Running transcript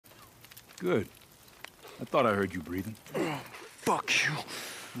Good. I thought I heard you breathing. Fuck you.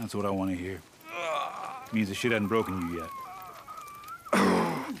 That's what I want to hear. Means the shit hadn't broken you yet.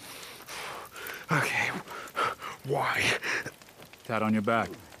 Okay. Why? Tat on your back.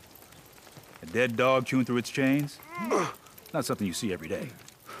 A dead dog chewing through its chains? Not something you see every day.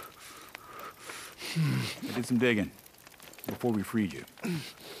 I did some digging before we freed you.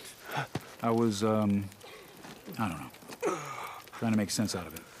 I was, I don't know, trying to make sense out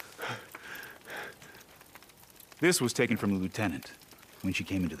of it. This was taken from the lieutenant when she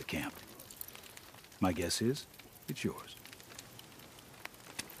came into the camp. My guess is, it's yours.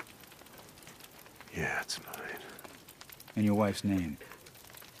 Yeah, it's mine. And your wife's name?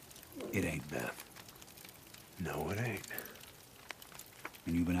 It ain't Beth. No, it ain't.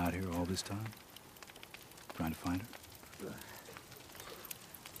 And you've been out here all this time? Trying to find her?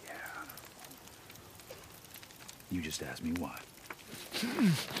 Yeah. You just asked me why.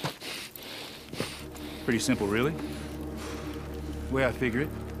 Pretty simple, really. The way I figure it,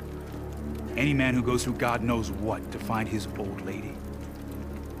 any man who goes through God knows what to find his old lady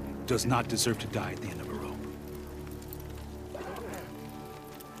does not deserve to die at the end of a rope.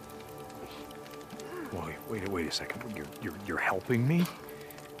 Wait a second. You're helping me?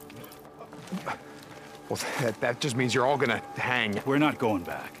 Well, that just means you're all gonna hang. We're not going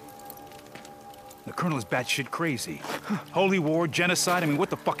back. The Colonel is batshit crazy. Holy war, genocide, I mean, what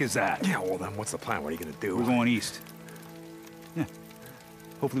the fuck is that? Yeah, well then, what's the plan? What are you gonna do? We're going east. Yeah.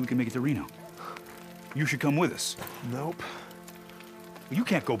 Hopefully we can make it to Reno. You should come with us. Nope. You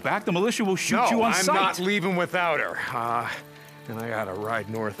can't go back. The militia will shoot you on sight. No, I'm not leaving without her. And I gotta ride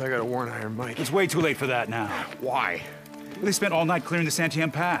north. I gotta warn Iron Mike. It's way too late for that now. Why? They spent all night clearing the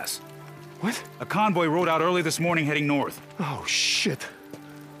Santiam Pass. What? A convoy rode out early this morning heading north. Oh, shit.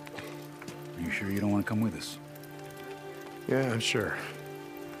 Are you sure you don't want to come with us? Yeah, I'm sure.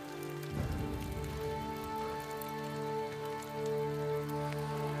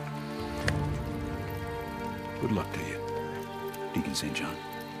 Good luck to you, Deacon St. John.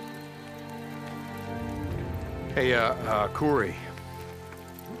 Hey, Kouri.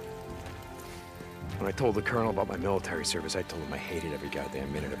 When I told the Colonel about my military service, I told him I hated every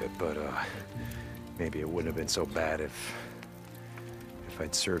goddamn minute of it, but, maybe it wouldn't have been so bad if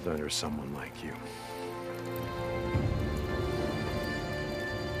I'd served under someone like you.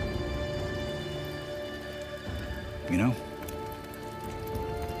 You know,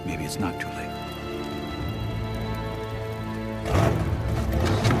 maybe it's not too late.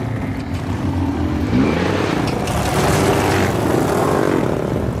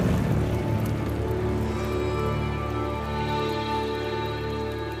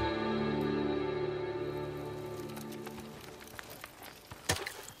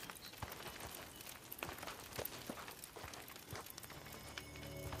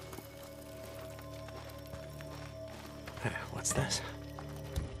 What's this?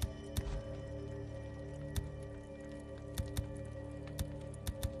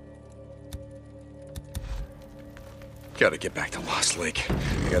 Gotta get back to Lost Lake.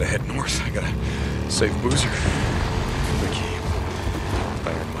 I gotta head north. I gotta save Boozer. Ricky.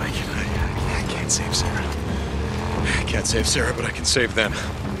 Iron Mike. I can't save Sarah. I can't save Sarah, but I can save them.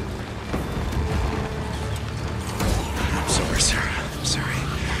 I'm sorry, Sarah. I'm sorry.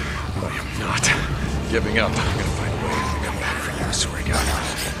 But I am not giving up. I'm gonna find a way to come back for you. I swear to God.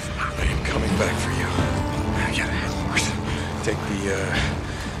 I am coming back for you. I gotta head north. Take the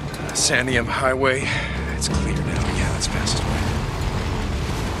Santiam Highway. It's clear now. Yeah, that's fastest way.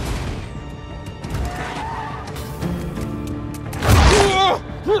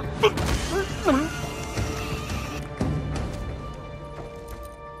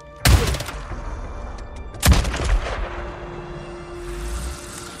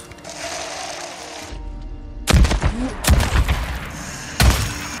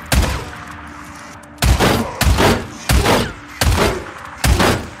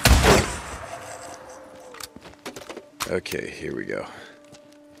 Okay, here we go.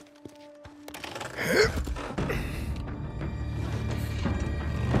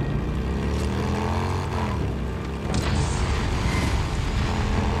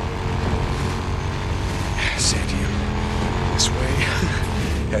 Santiam, this way.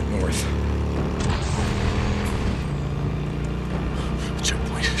 Head north.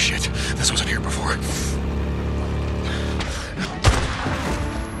 Checkpoint. Shit, this wasn't here before.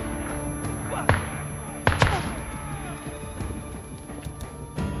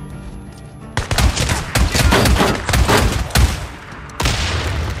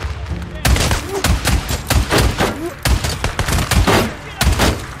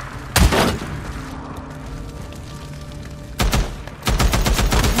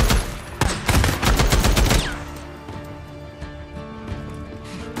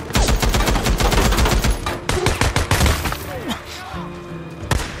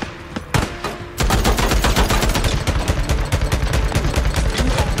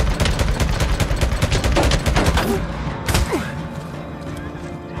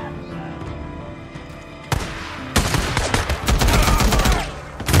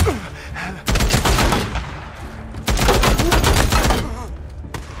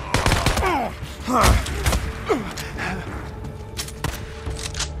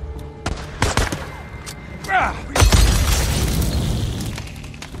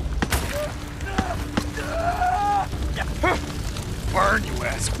 Burn, you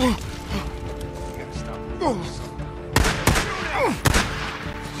asshole! You gotta stop.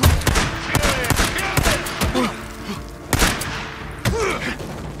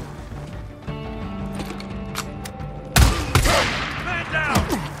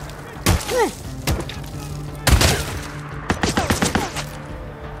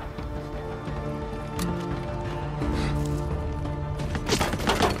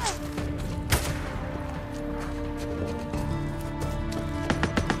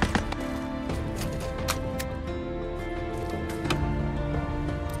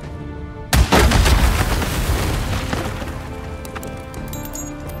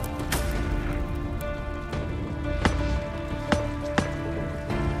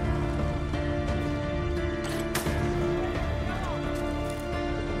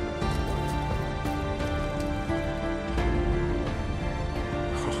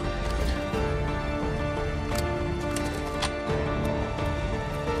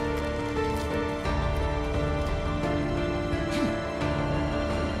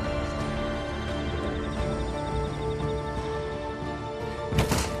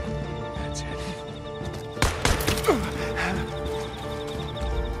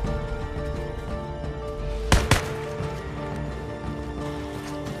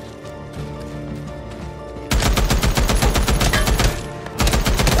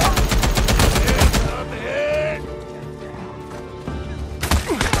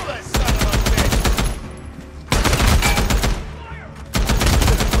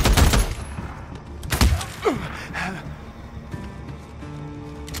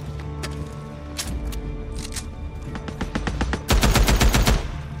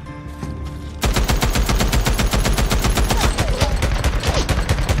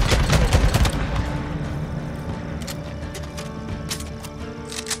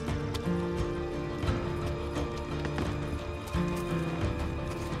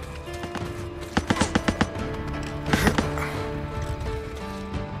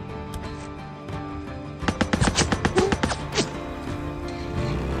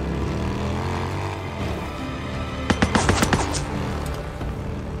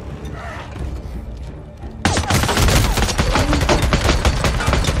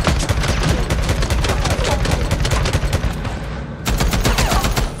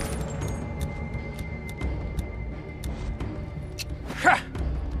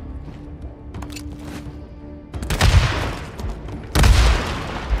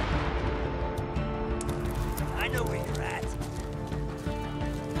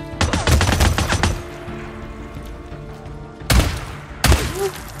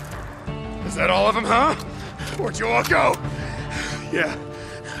 Is that all of them, huh? Where'd you all go? Yeah,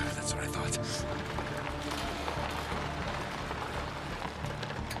 that's what I thought.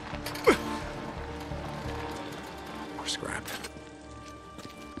 More scrap.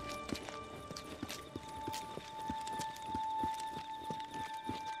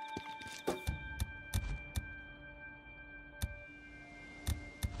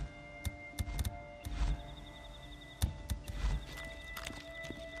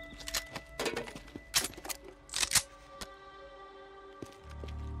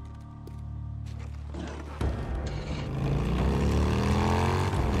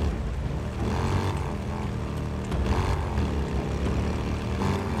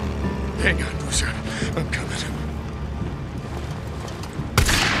 Hang on, Boozer. I'm coming.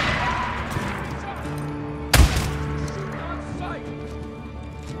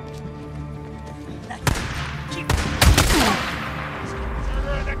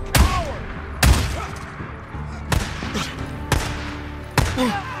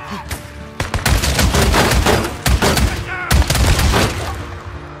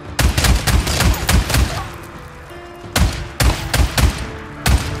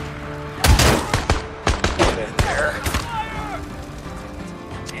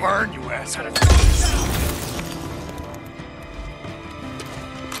 Burn, you asshole!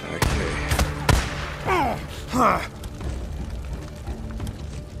 Okay.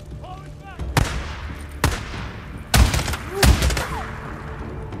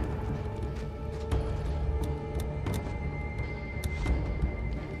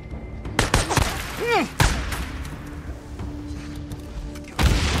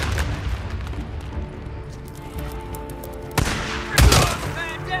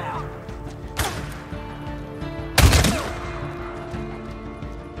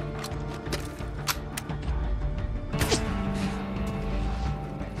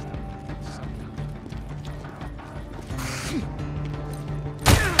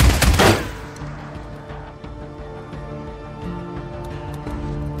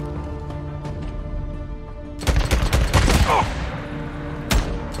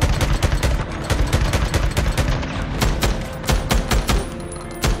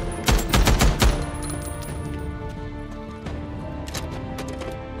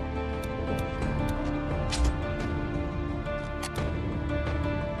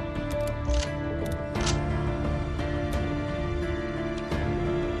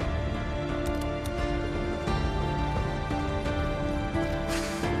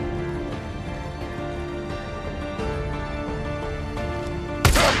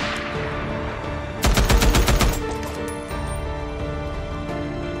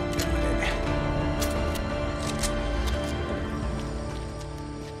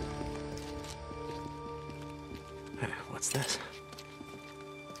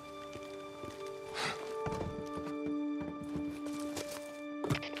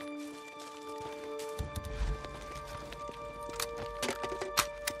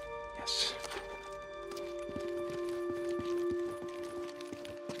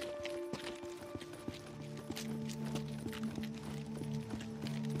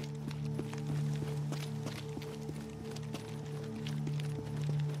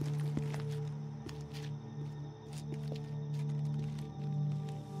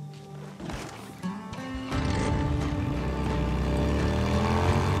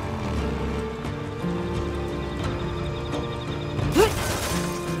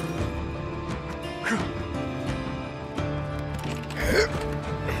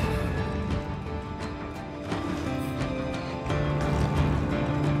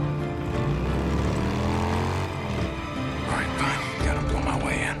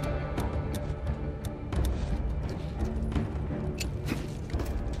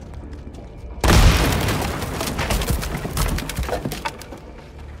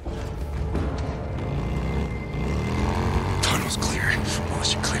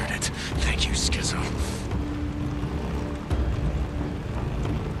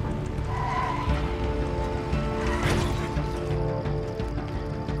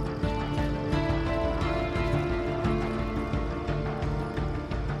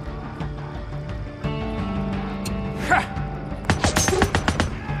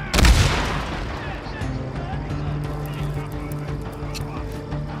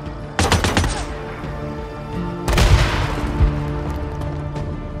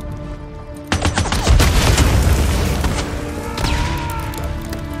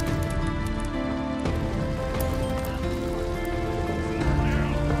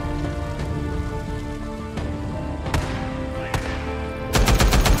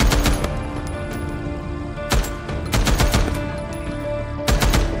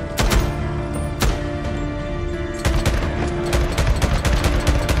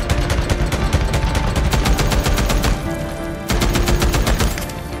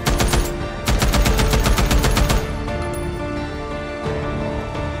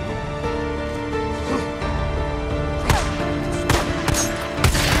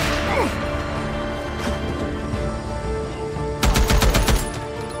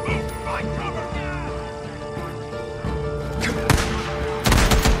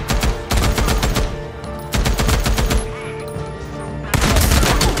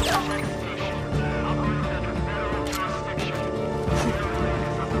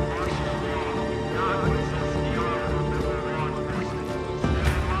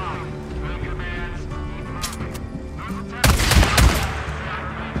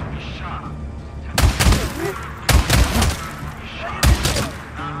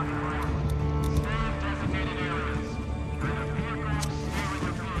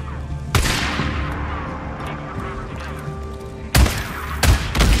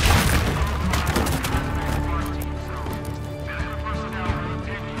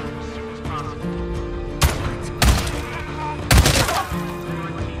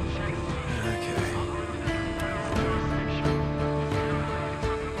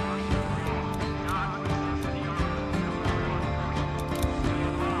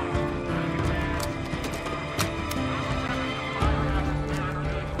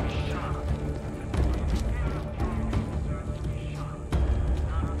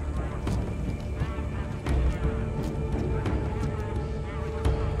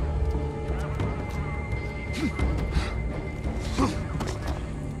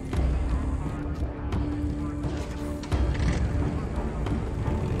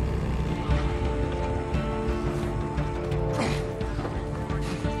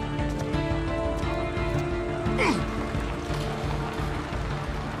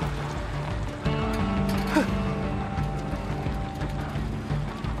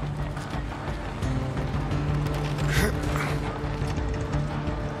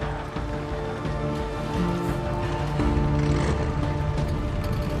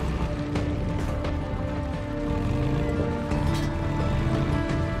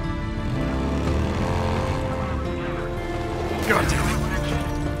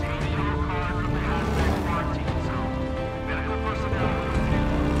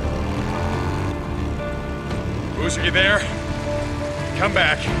 Boozer, you there? Come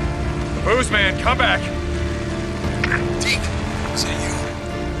back. The booze man, come back. Deke, is that you?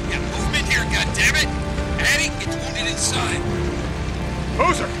 Yeah, movement here, goddammit! Addy gets wounded inside.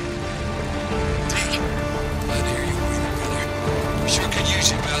 Boozer! Deke, glad to hear you breathing, brother. We sure could use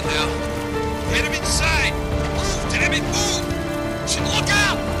you about now. Get him inside! Move, damn it, move! Should look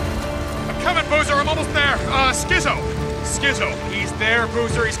out! I'm coming, Boozer, I'm almost there. Skizzo! Skizzo, he's there,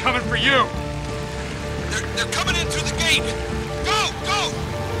 Boozer, he's coming for you. They're coming in through the gate! Go, go!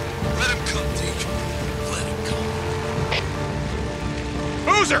 Let him come, Deke. Let him come.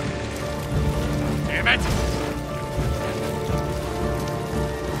 Boozer! Damn it!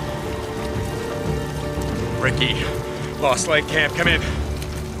 Ricky, Lost Lake Camp, come in.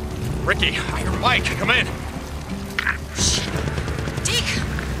 Ricky, Iron Mike, come in. Deke,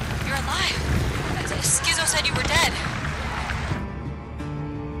 you're alive. Skizzo said you were dead.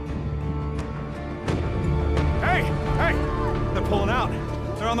 Hey, hey! They're pulling out.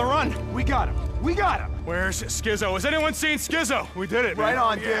 They're on the run. We got him. We got him. Where's Skizzo? Has anyone seen Skizzo? We did it, Right man.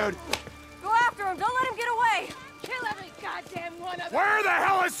 on, dude. Go after him. Don't let him get away. Kill every goddamn one of them. Where the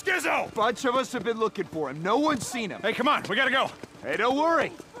hell is Skizzo? Bunch of us have been looking for him. No one's seen him. Hey, come on, we gotta go. Hey, don't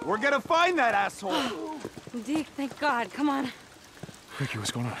worry. We're gonna find that asshole. Deke, thank God. Come on. Ricky,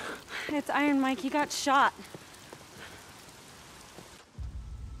 what's going on? It's Iron Mike. He got shot.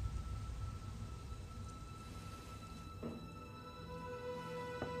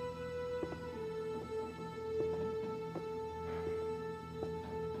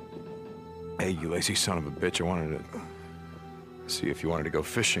 Hey, you lazy son of a bitch. I wanted to see if you wanted to go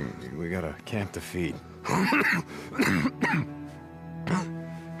fishing. We got a camp to feed. You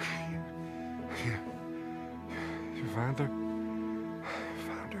found her?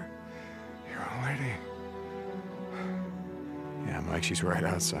 Found her? Your old lady? Yeah, Mike, she's right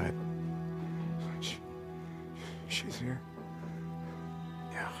outside. She's here?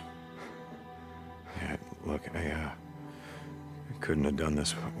 Yeah. Yeah, look, I couldn't have done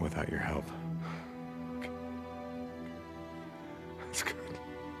this without your help. That's good.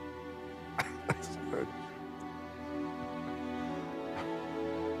 That's good.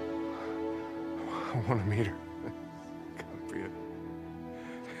 I want to meet her. God for you.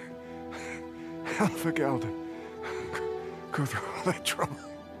 Hell of a gal to go through all that trouble.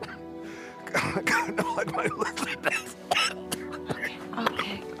 God, no, I might lose.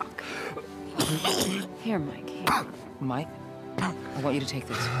 Okay. Here, Mike. Here. Mike, I want you to take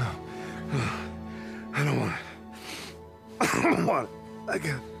this. I don't want it. I don't want it. I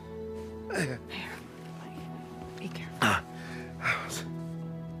got. Here, Mike. Be careful.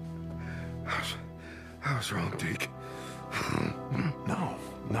 I was wrong, Deke. No.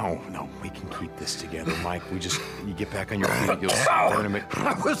 We can keep this together, Mike. You get back on your feet. You'll start to make.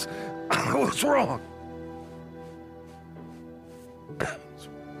 I was wrong.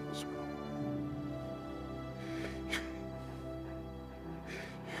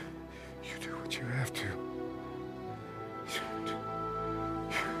 You do what you have to.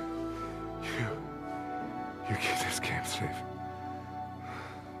 You keep this camp safe.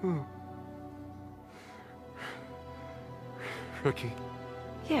 Rookie.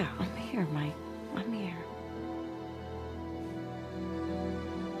 Yeah, I'm here, Mike. I'm here.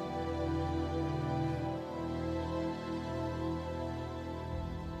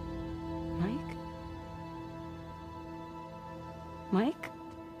 Mike? Mike?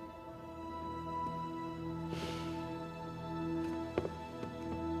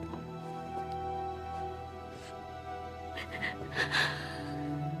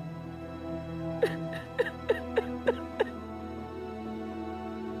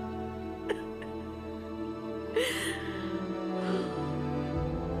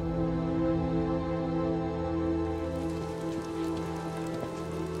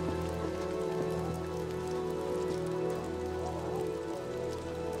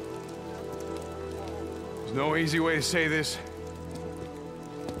 There's no easy way to say this.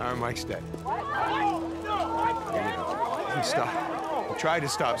 Iron Mike's dead. He stopped. He tried to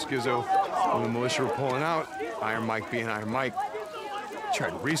stop Skizzo when the militia were pulling out. Iron Mike being Iron Mike.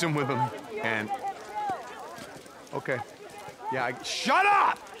 Tried to reason with him, and... Okay. Yeah, shut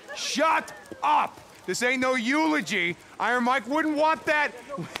up! Shut up! This ain't no eulogy. Iron Mike wouldn't want that.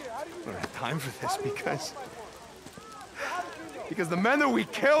 We don't have time for this because the men that we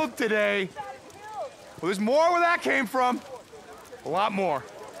killed today, well, there's more where that came from. A lot more.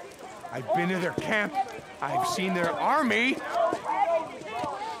 I've been to their camp. I've seen their army.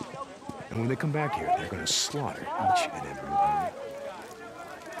 And when they come back here, they're gonna slaughter each and every one.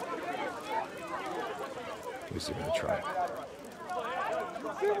 At least they're gonna try.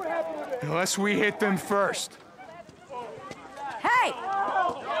 Unless we hit them first. Hey!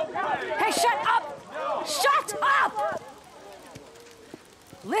 Hey, shut up! Shut up!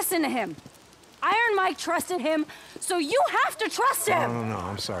 Listen to him. Iron Mike trusted him, so you have to trust him! No,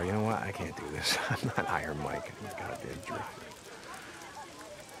 I'm sorry. You know what? I can't do this. I'm not Iron Mike. I'm a goddamn drifter.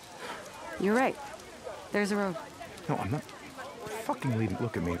 You're right. There's a road. No, I'm not fucking leaving.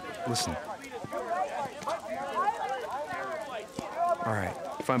 Look at me. Listen. All right.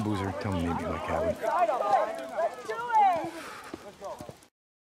 Find Boozer. Tell him to meet me at my cabin.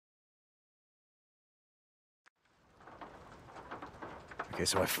 Okay,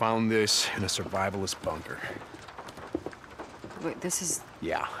 so I found this in a survivalist bunker. Wait, this is...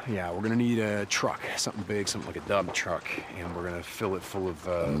 Yeah, we're gonna need a truck, something big, something like a dump truck, and we're gonna fill it full of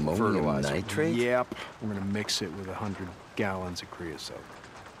fertilizer. Nitrate? Yep, we're gonna mix it with 100 gallons of creosote.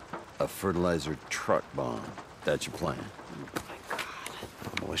 A fertilizer truck bomb. That's your plan.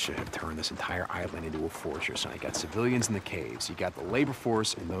 The militia have turned this entire island into a fortress, and you got civilians in the caves, you got the labor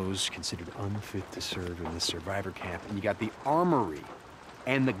force and those considered unfit to serve in the survivor camp, and you got the armory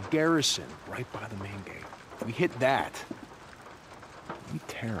and the garrison right by the main gate. If we hit that, we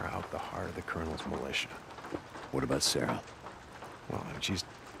tear out the heart of the Colonel's militia. What about Sarah? Well, she's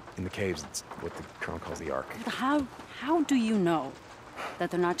in the caves. It's what the Colonel calls the Ark. How do you know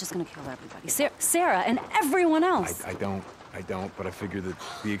that they're not just gonna kill everybody? Sarah and everyone else. I don't, but I figure that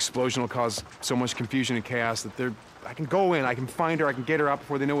the explosion will cause so much confusion and chaos that I can go in, I can find her, I can get her out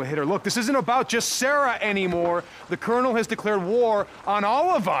before they know what hit her. Look, this isn't about just Sarah anymore. The Colonel has declared war on all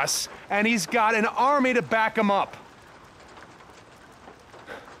of us, and he's got an army to back him up.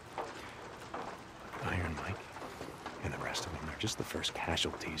 Iron Mike and the rest of them, they're just the first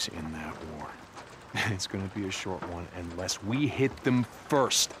casualties in that war. It's gonna be a short one unless we hit them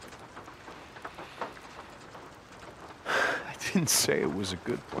first. I didn't say it was a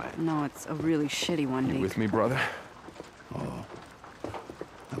good plan. No, it's a really shitty one, You Deke. with me, brother? Oh,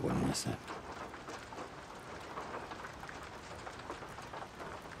 I wouldn't listen.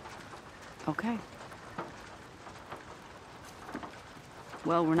 Okay.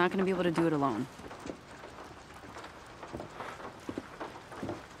 Well, we're not gonna be able to do it alone.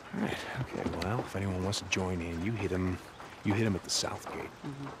 All right, okay, well, if anyone wants to join in, you hit him at the south gate.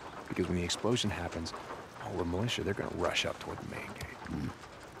 Because when the explosion happens, all the militia, they're gonna rush up toward the main gate.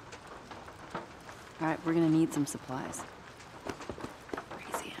 All right, we're gonna need some supplies.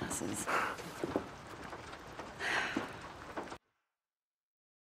 Crazy asses.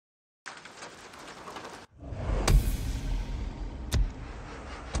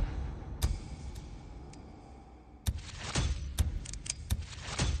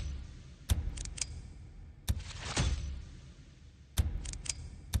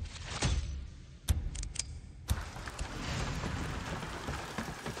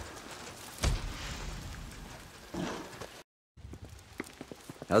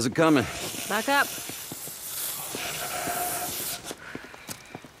 How's it coming? Back up.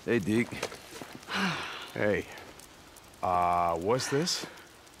 Hey, Deke. Hey, what's this?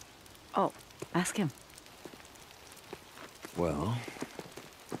 Oh, ask him. Well,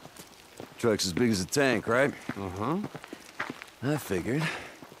 truck's as big as a tank, right? Uh-huh. I figured.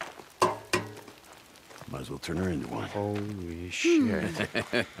 Might as well turn her into one. Holy shit.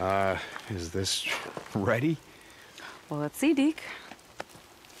 Is this ready? Well, let's see, Deke.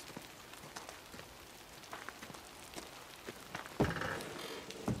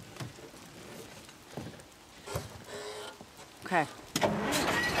 Okay.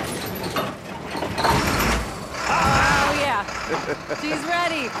 Oh, yeah. She's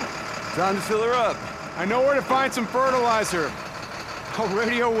ready. Time to fill her up. I know where to find some fertilizer. I'll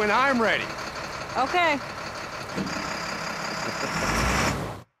radio when I'm ready. Okay.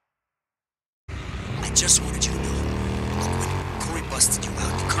 I just wanted you to know. Look, when Corey busted you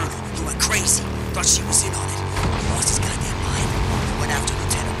out, the Colonel, he went crazy. Thought she was in on it. He lost his goddamn mind. He went after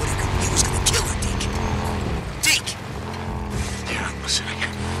Lieutenant Whitaker. He was gonna kill her, Deke. Deke! Yeah, I'm listening.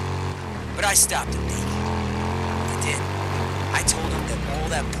 But I stopped him, Deke. I did. I told him that all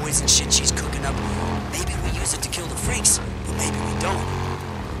that poison shit she's cooking up, maybe we use it to kill the freaks, but maybe we don't.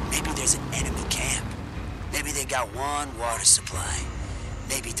 Maybe there's an enemy camp. Maybe they got one water supply.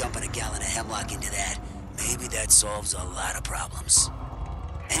 Maybe dumping a gallon of hemlock into that, maybe that solves a lot of problems.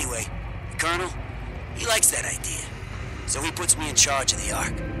 Anyway, the Colonel, he likes that idea. So he puts me in charge of the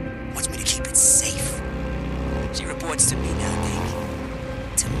Ark. Wants me to keep it safe. She reports to me now,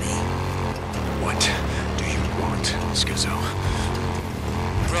 Deke. To me. What do you want, Skizzo?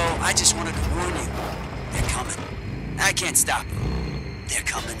 Bro, I just wanted to warn you. They're coming. I can't stop them. They're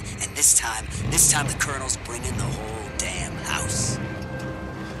coming, and this time the Colonel's bringing the whole damn house.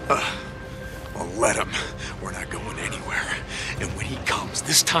 Well, let him. We're not going anywhere. And when he comes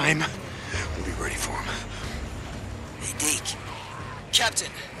this time, we'll be ready for him. Hey, Deke.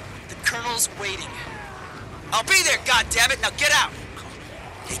 Captain, the Colonel's waiting. I'll be there, goddammit! Now get out!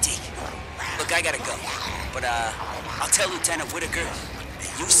 Hey, Deke. Look, I gotta go. But, I'll tell Lieutenant Whitaker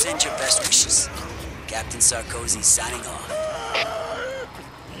that you send your best wishes. Captain Sarkozy signing off.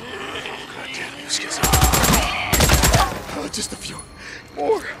 Goddamn, excuse me. Oh, just a few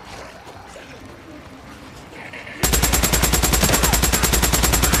more.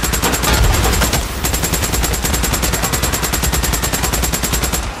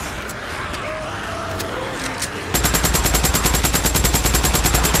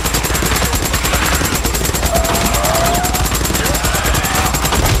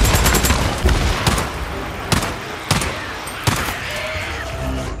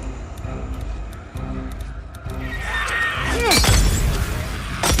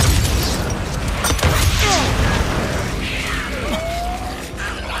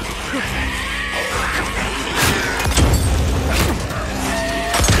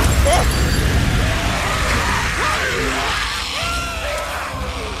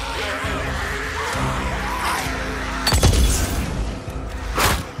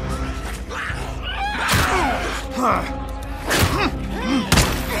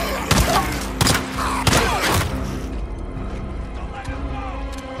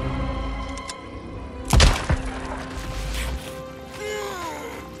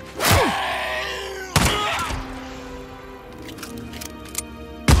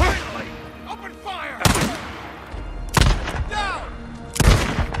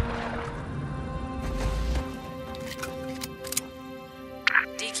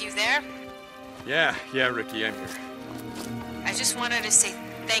 Yeah, Ricky, I'm here. I just wanted to say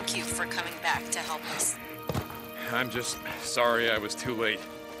thank you for coming back to help us. I'm just sorry I was too late.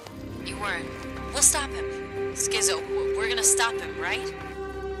 You weren't. We'll stop him. Skizzo, we're gonna stop him, right?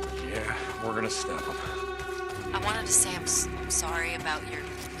 Yeah, we're gonna stop him. I wanted to say I'm sorry about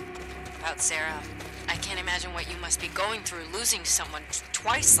Sarah. I can't imagine what you must be going through losing someone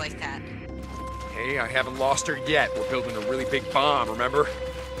twice like that. Hey, I haven't lost her yet. We're building a really big bomb, remember?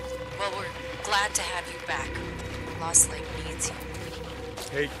 Well, we're glad to have you back. Lost Lake needs you.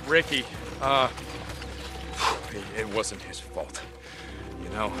 Hey, Ricky, it wasn't his fault. You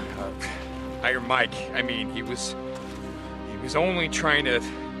know, hire Mike. I mean, he was only trying to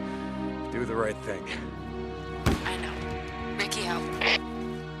do the right thing. I know. Ricky out.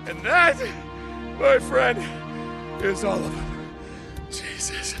 And that, my friend, is all of them.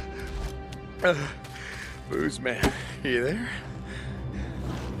 Jesus. Booze man, you there?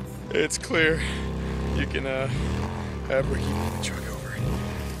 It's clear. You can, have Ricky move the truck over.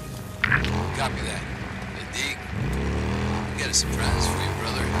 Copy that. Hey, Deke, we got a surprise for you,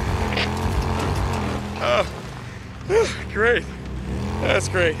 brother. Great. That's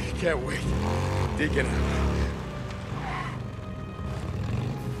great. Can't wait. Deacon out.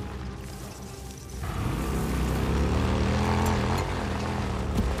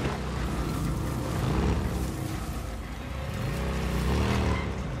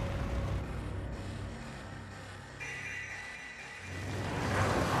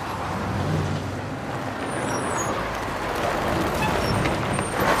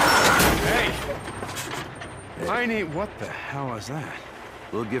 What the hell was that?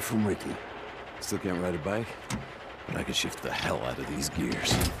 Little gift from Ricky. Still can't ride a bike, but I can shift the hell out of these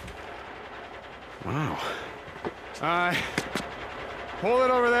gears. Wow. Hold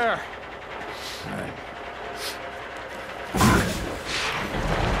it over there. All right.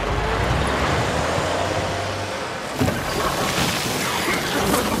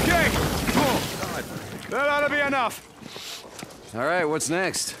 Okay, cool. That ought to be enough. All right, what's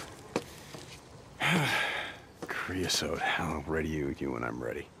next? Creosote. I'll ready you when I'm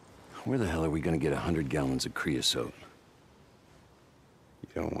ready. Where the hell are we gonna get 100 gallons of creosote?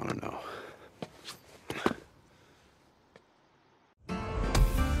 You don't want to know.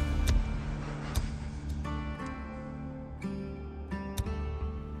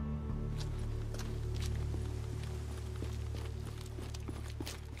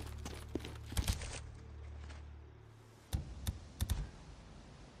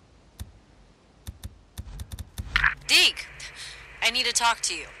 Deke, I need to talk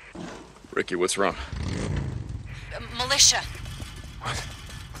to you. Ricky, what's wrong? Militia. What?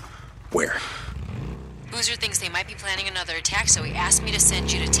 Where? Boozer thinks they might be planning another attack, so he asked me to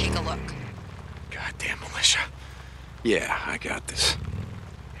send you to take a look. Goddamn militia. Yeah, I got this.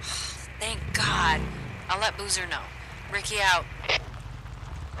 Thank God. I'll let Boozer know. Ricky out.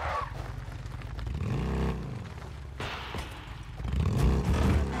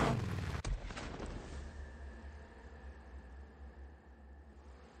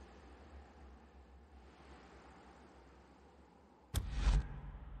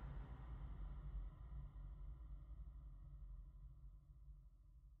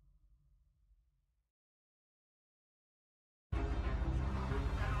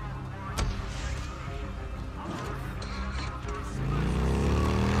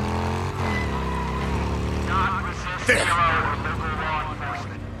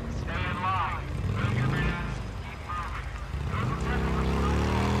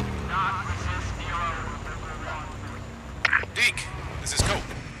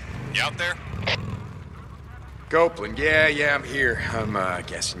 Copeland, yeah, I'm here. I'm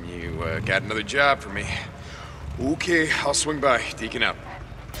guessing you got another job for me. Okay, I'll swing by. Deacon out.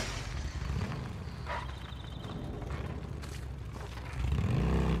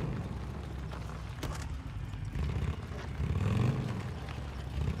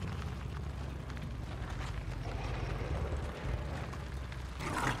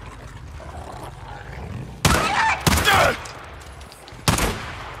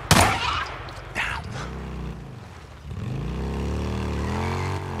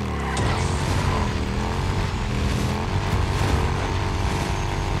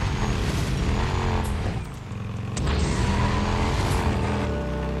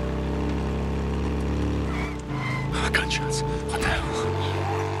 Gunshots. What the hell?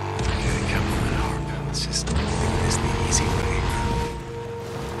 Yeah, come on, our pal. Let's just do this the easy way.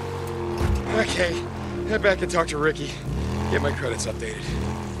 Okay, head back and talk to Ricky. Get my credits updated.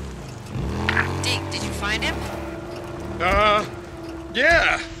 Deke, did you find him?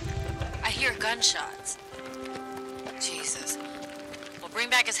 Yeah. I hear gunshots. Jesus. Well, bring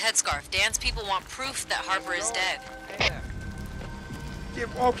back his headscarf. Dan's people want proof that Harper is dead. Yeah,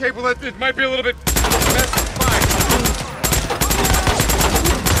 okay, well, it might be a little bit messy.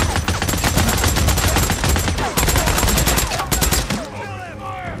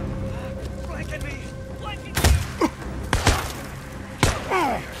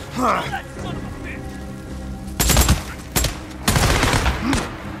 Fine.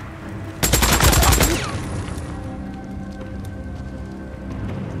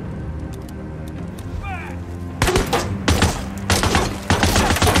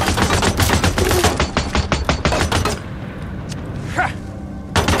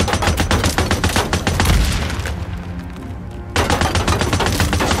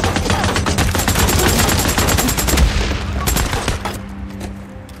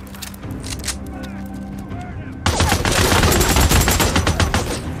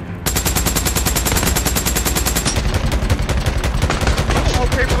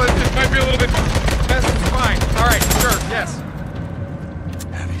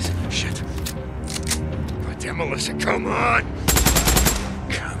 Melissa, come on!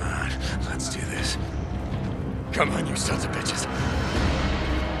 Come on, let's do this. Come on, you sons of bitches.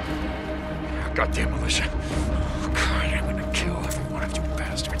 Goddamn militia. Oh, God, I'm gonna kill every one of you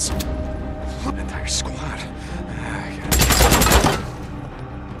bastards. An entire squad.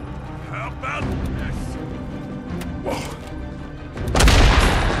 How about this? Whoa.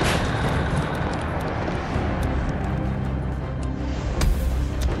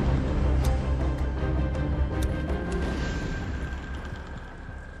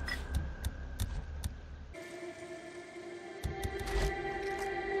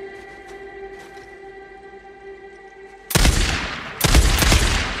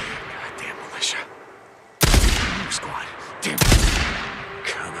 Squad. Damn it.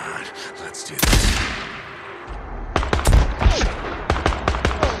 Come on, let's do this.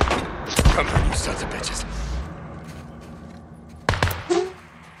 Come on, you sons of bitches.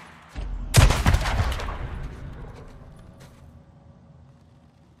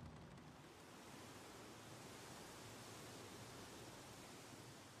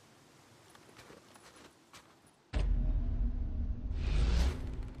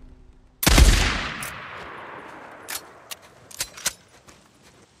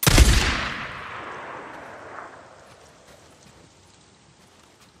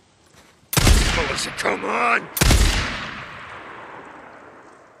 Melissa, come on!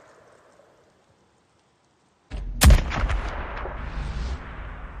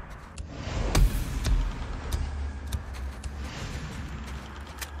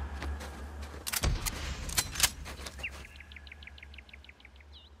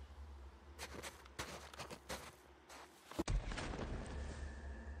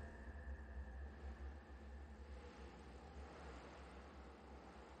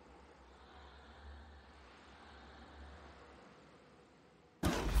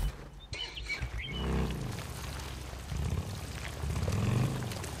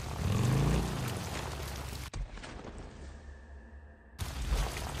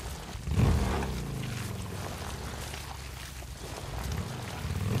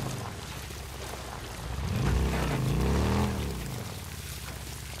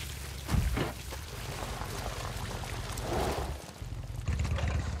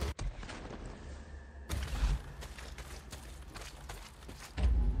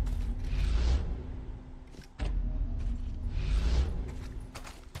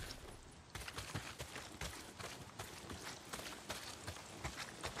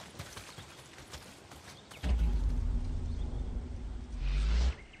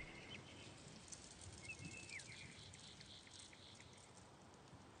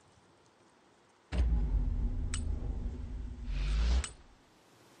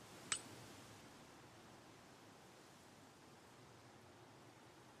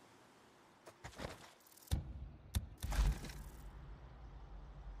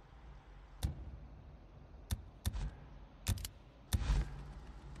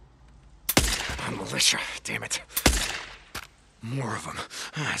 militia, damn it. More of them.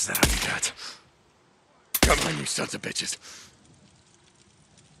 Is that all you got? Come on, you sons of bitches.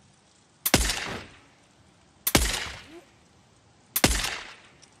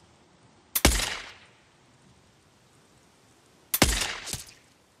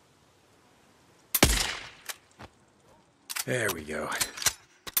 There we go.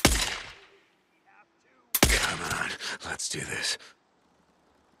 Come on, let's do this.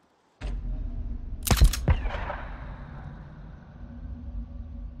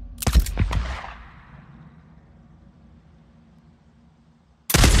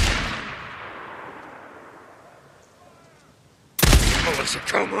 Melissa,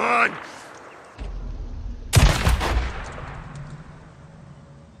 come on!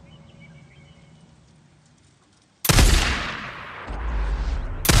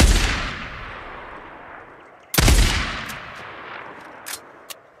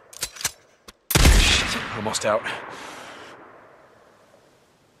 Almost out.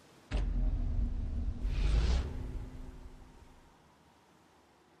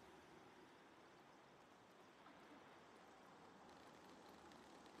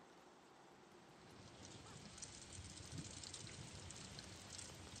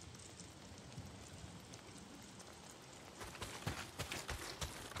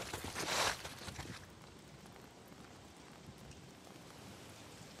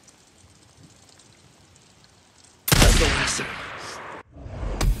 The last of them.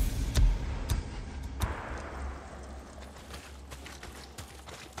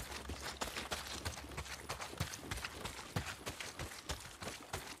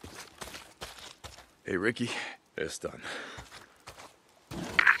 Hey, Ricky, it's done.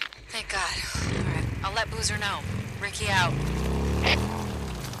 Thank God. All right, I'll let Boozer know. Ricky out.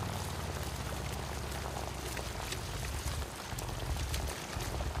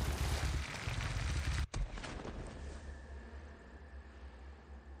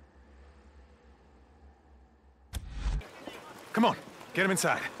 Come on, get him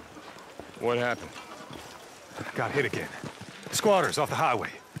inside. What happened? Got hit again. Squatters off the highway.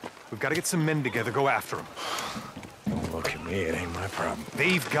 We've got to get some men together, go after them. Don't look at me, it ain't my problem.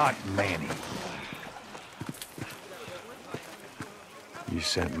 They've got Manny. You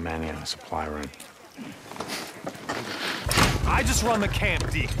sent Manny on a supply run. I just run the camp,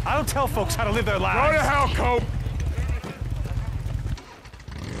 Deke. I don't tell folks how to live their lives. Go to hell, Cope!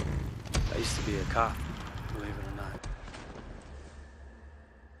 I used to be a cop, believe it or not.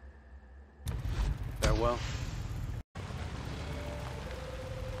 Farewell.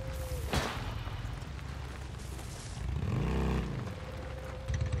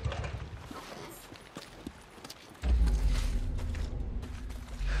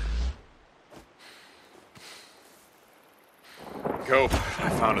 Cope, I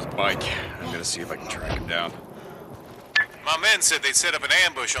found his bike. I'm gonna see if I can track him down. My men said they'd set up an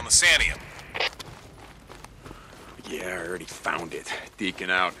ambush on the Sanium. Yeah, I already found it. Deacon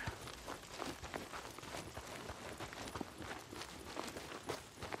out.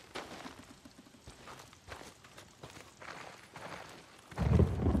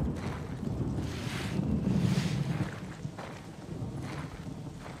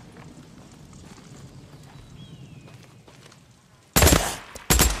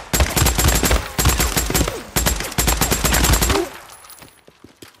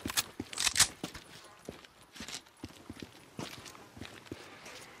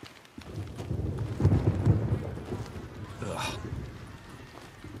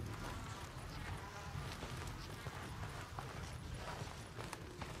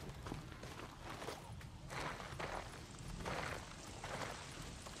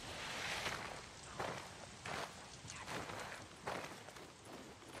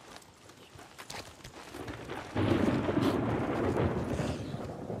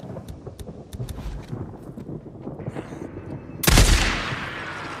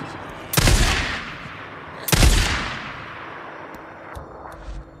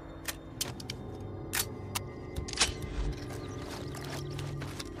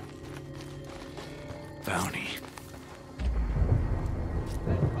 Bounty.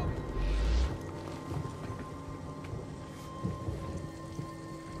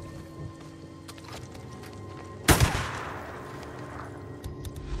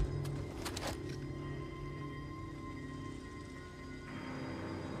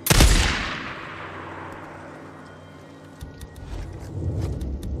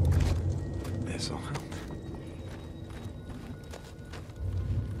 This'll help.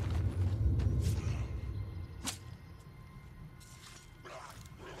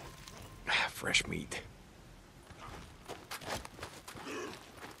 Fresh meat.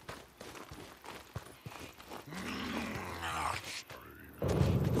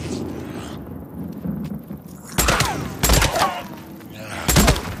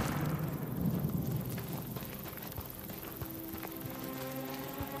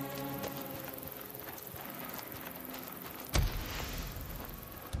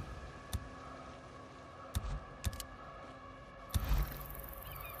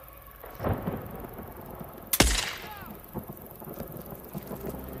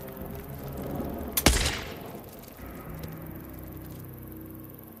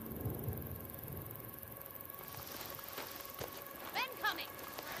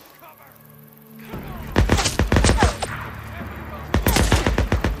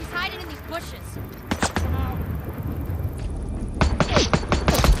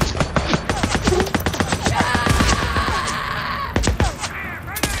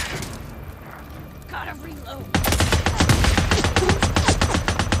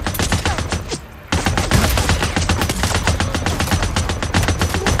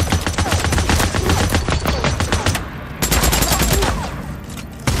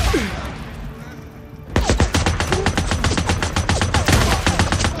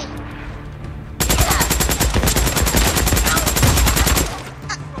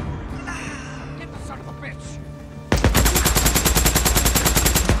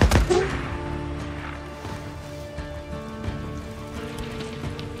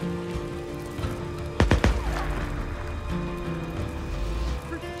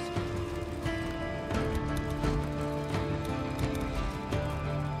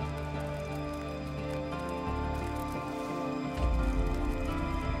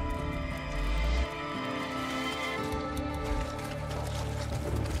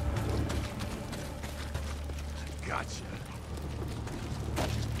 Gotcha.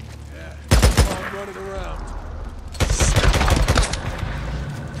 Yeah. I'm running around.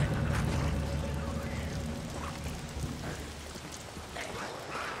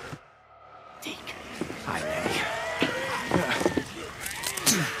 Hi, Manny.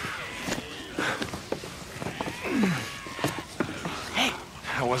 Hey!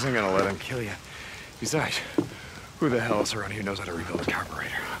 I wasn't gonna let him kill you. Besides, who the hell else around here knows how to rebuild a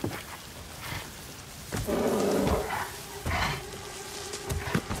carburetor?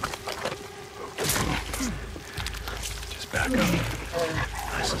 Just back up.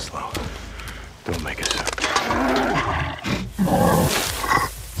 Nice and slow. Don't make a sound.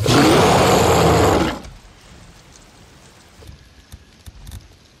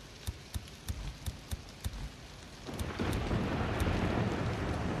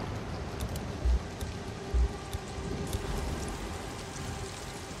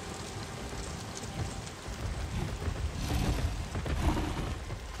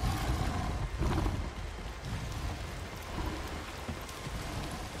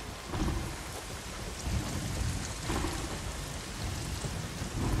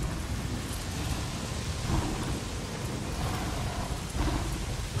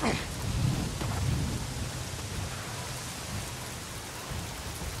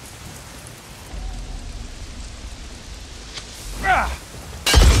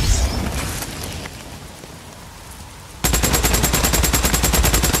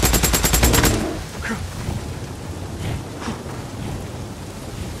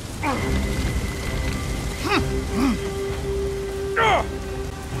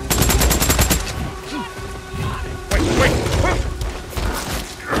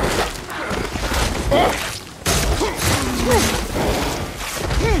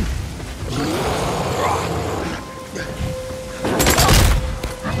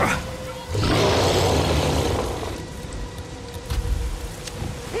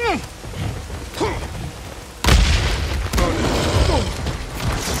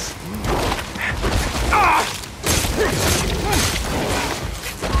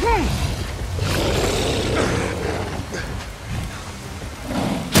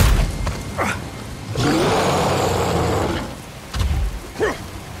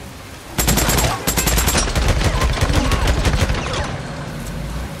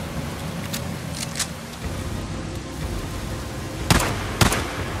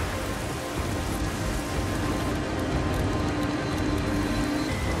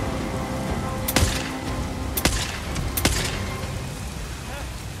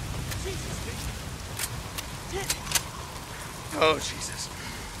 Oh, Jesus.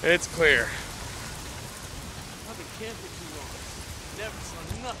 It's clear. I've been camping too long. Never saw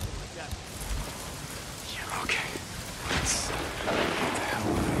nothing like that. Yeah, okay. Let's get the hell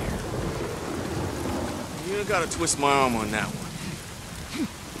out of here. You gotta twist my arm on that one.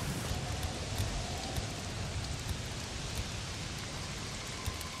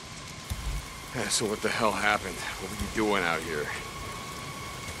 Yeah, so what the hell happened? What were you doing out here?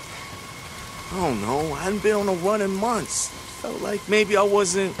 I don't know. I hadn't been on a run in months. Felt like maybe I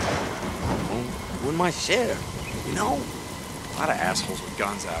wasn't, doing my share, you know? A lot of assholes with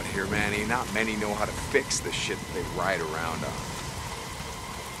guns out here, Manny. Not many know how to fix the shit that they ride around on.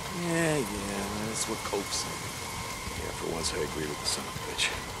 Yeah, that's what Cope said. Yeah, for once I agree with the son of a bitch.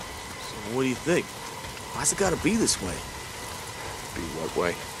 So What do you think? Why's it gotta be this way? Be what way?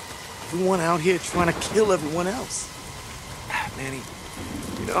 Everyone out here trying to kill everyone else. Manny,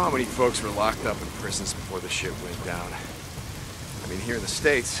 you know how many folks were locked up in prisons before the shit went down? I mean, here in the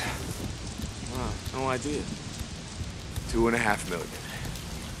States... Wow, no idea. 2.5 million.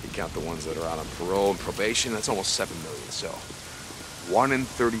 You count the ones that are out on parole and probation, that's almost 7 million, so... 1 in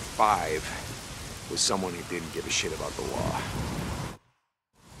 35 was someone who didn't give a shit about the law.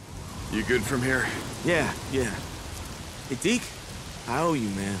 You good from here? Yeah. Hey, Deke, I owe you,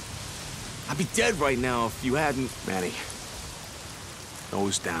 man. I'd be dead right now if you hadn't... Manny,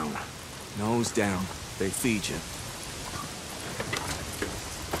 nose down. Nose down. They feed you.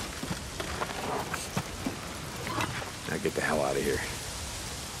 Now get the hell out of here.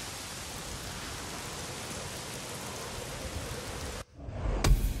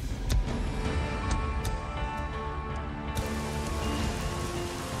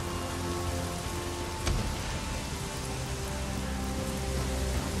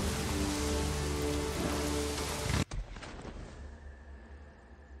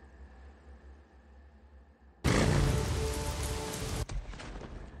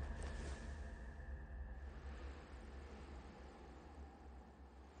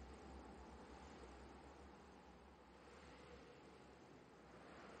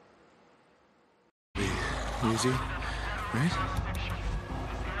 Easy, right?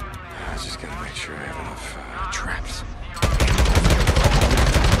 I just gotta make sure I have enough traps.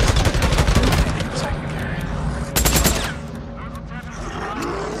 Things I can carry.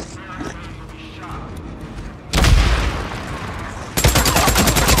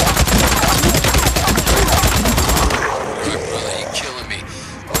 Good, brother, you killing me,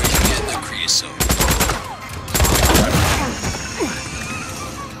 or you getting the creosote.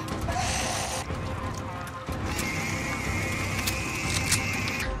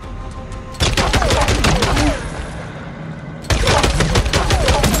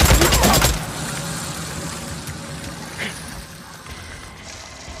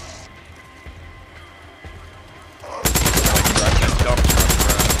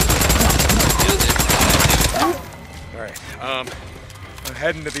 I'm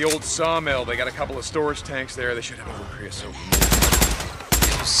heading to the old sawmill. They got a couple of storage tanks there. They should have more creosote.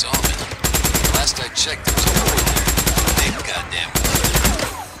 The old sawmill. Last I checked, there was a hole in there. Big goddamn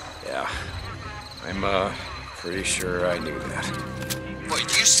hole. Yeah. I'm, pretty sure I knew that. What,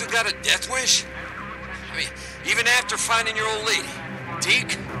 you still got a death wish? I mean, even after finding your old lady,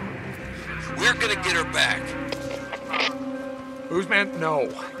 Deke, we're gonna get her back. Who's man? No,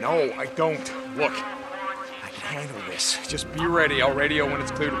 I don't. Look, I can handle this. Just be ready. I'll radio when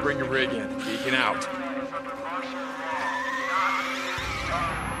it's clear to bring your rig in. Deacon out.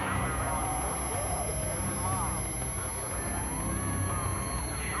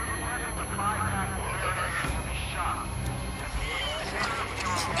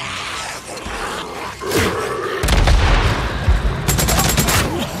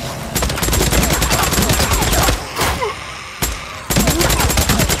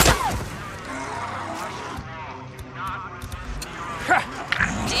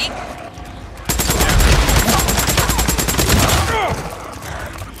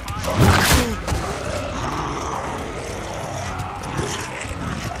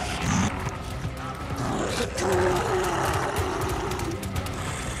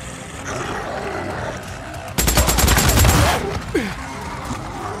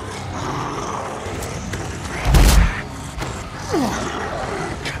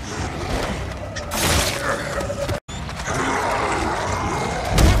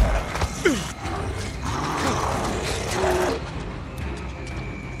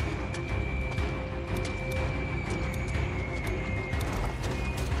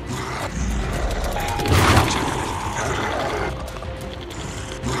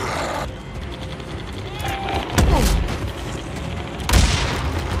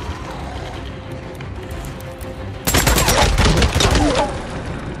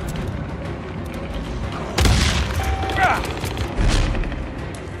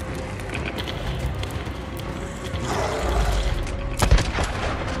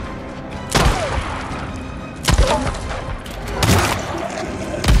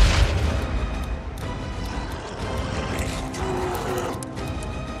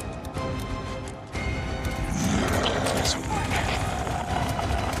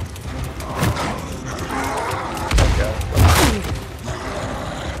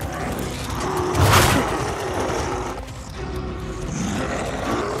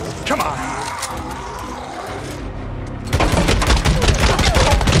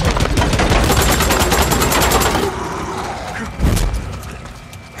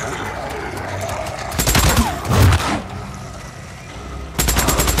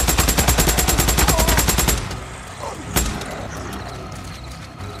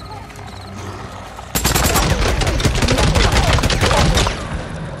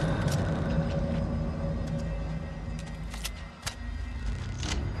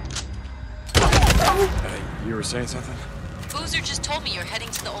 were saying something? Boozer just told me you're heading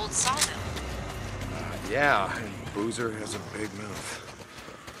to the old sawmill. Yeah, and Boozer has a big mouth.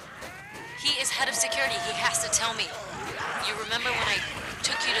 He is head of security. He has to tell me. You remember when I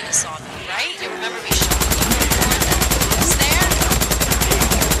took you to the sawmill, right? You remember me showing you the board that lives there?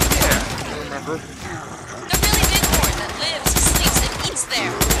 Yeah, I remember. The really big board that lives, sleeps, and eats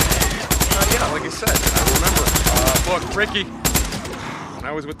there. Yeah, like I said, I remember. Look, Ricky, when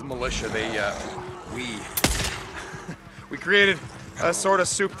I was with the militia, we created a sort of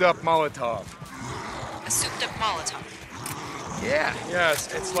souped-up Molotov. A souped-up Molotov. Yeah,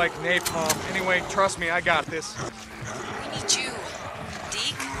 it's like napalm. Anyway, trust me, I got this. We need you,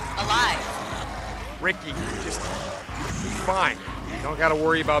 Deke, alive. Ricky, just be fine. You don't gotta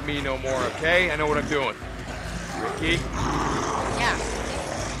worry about me no more, okay? I know what I'm doing. Ricky? Yeah.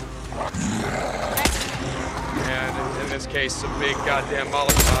 And in this case, some big goddamn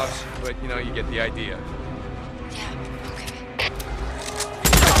Molotovs, but you know, you get the idea. Yeah,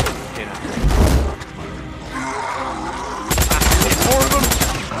 okay. More of them!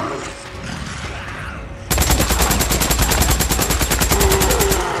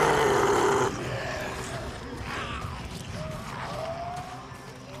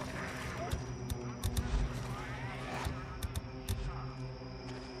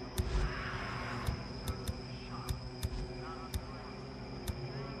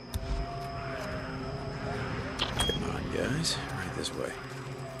 Come on, guys. Right this way.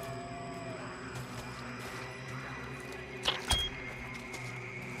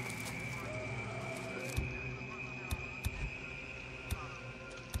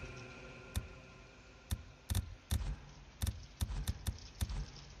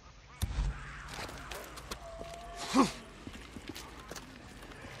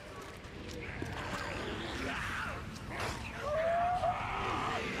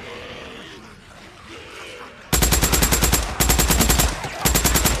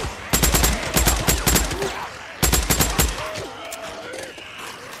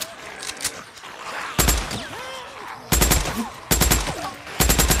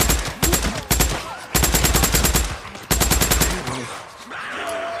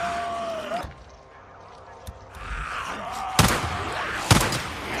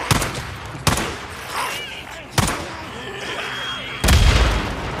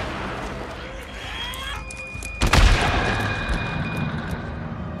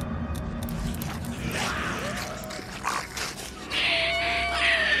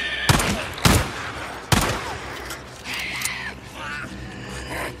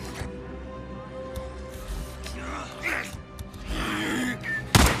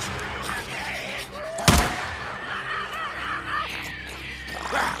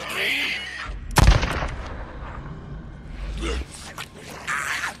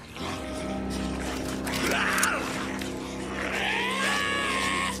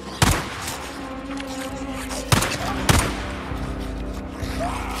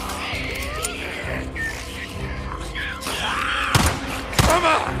 Come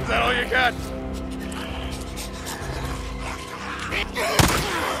on! Is that all you got?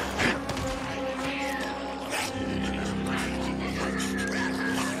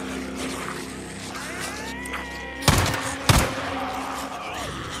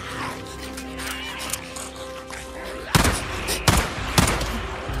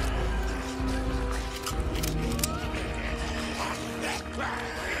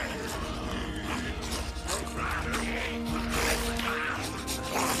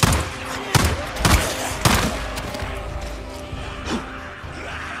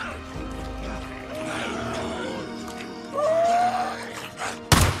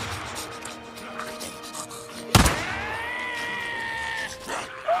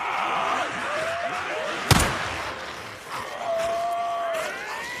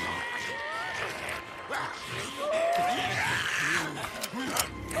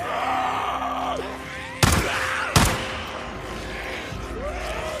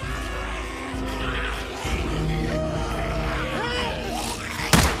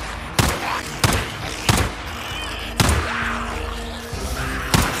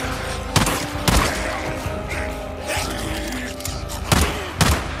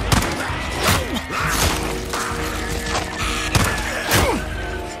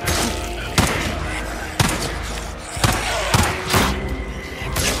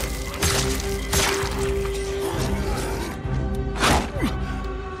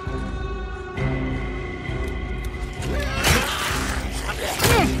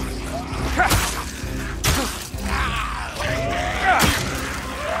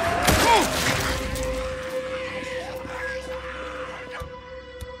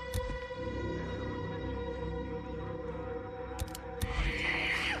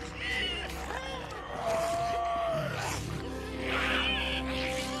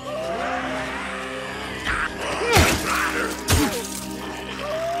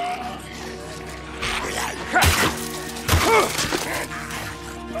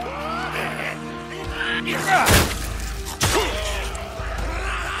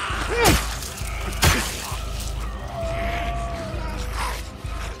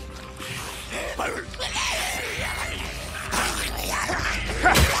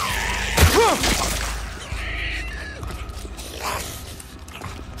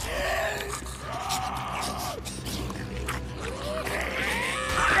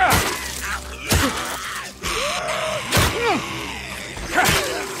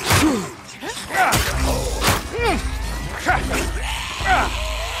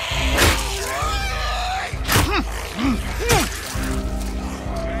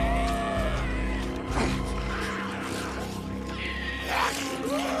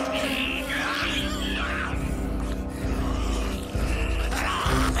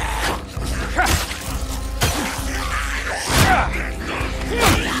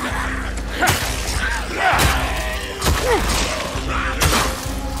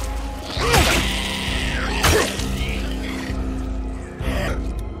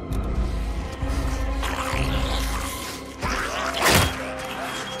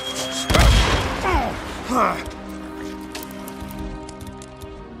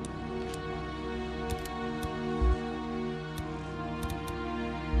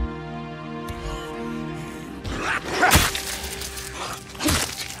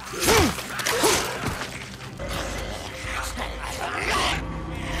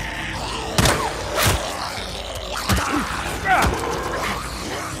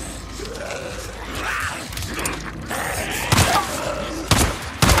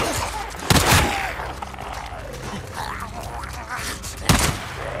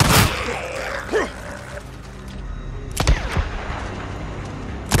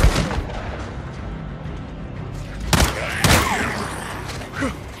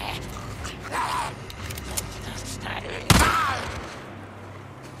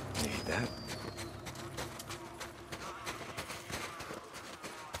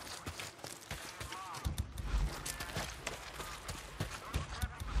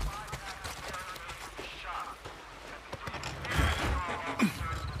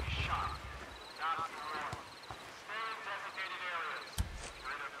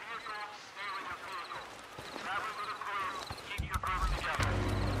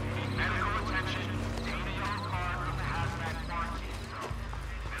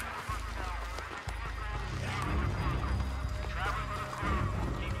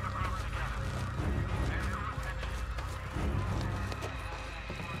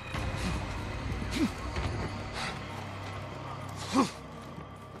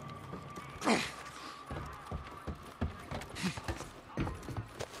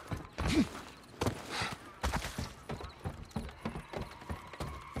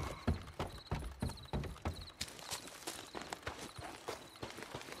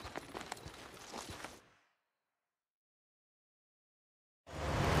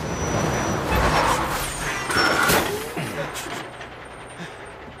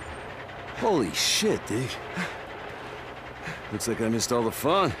 Holy shit, dude. Looks like I missed all the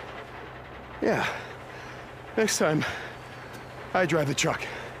fun. Yeah. Next time, I drive the truck.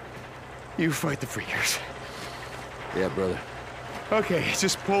 You fight the freakers. Yeah, brother. Okay,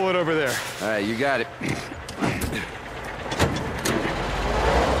 just pull it over there. All right, you got it. All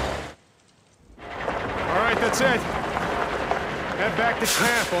right, that's it. Head back to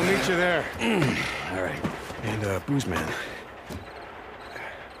camp. I'll meet you there. All right. And, Booze Man,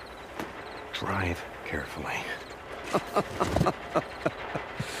 drive carefully.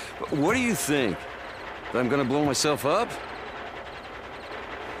 What do you think? That I'm gonna blow myself up?